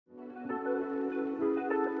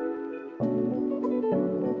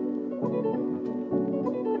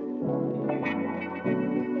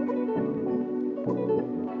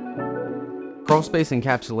Crawl space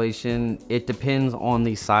encapsulation, it depends on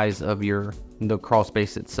the size of the crawl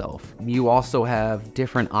space itself. You also have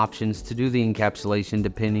different options to do the encapsulation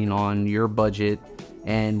depending on your budget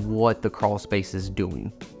and what the crawl space is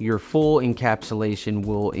doing. Your full encapsulation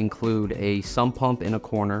will include a sump pump in a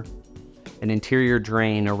corner, an interior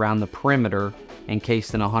drain around the perimeter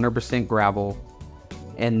encased in 100% gravel,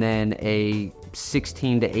 and then a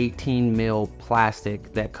 16 to 18 mil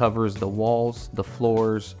plastic that covers the walls, the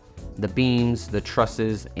floors, the beams, the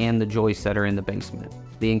trusses, and the joists that are in the basement.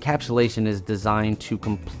 The encapsulation is designed to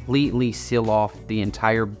completely seal off the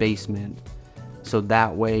entire basement, so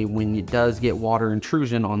that way when it does get water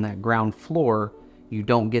intrusion on that ground floor, you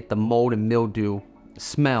don't get the mold and mildew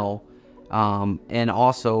smell. And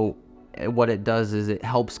also what it does is it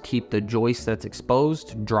helps keep the joist that's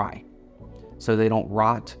exposed dry, so they don't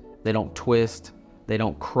rot, they don't twist, they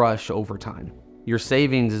don't crush over time. Your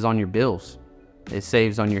savings is on your bills. It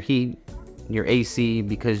saves on your heat, your AC,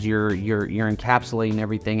 because you're encapsulating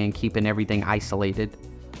everything and keeping everything isolated.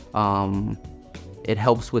 It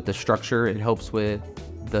helps with the structure. It helps with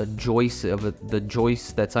the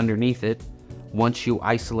joist that's underneath it. Once you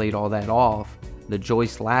isolate all that off, the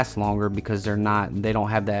joists last longer because they don't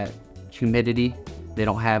have that humidity. They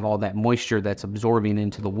don't have all that moisture that's absorbing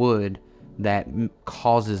into the wood that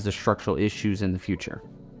causes the structural issues in the future.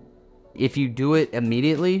 If you do it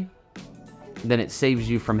immediately, then it saves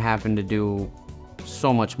you from having to do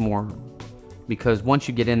so much more, because once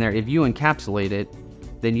you get in there, if you encapsulate it,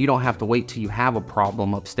 then you don't have to wait till you have a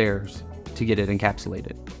problem upstairs to get it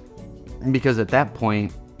encapsulated, because at that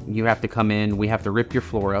point you have to come in, we have to rip your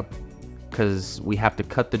floor up because we have to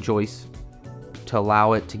cut the joists to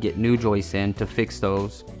allow it to get new joists in to fix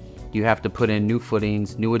those. You have to put in new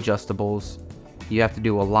footings, new adjustables. You have to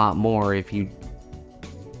do a lot more if you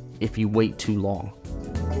wait too long.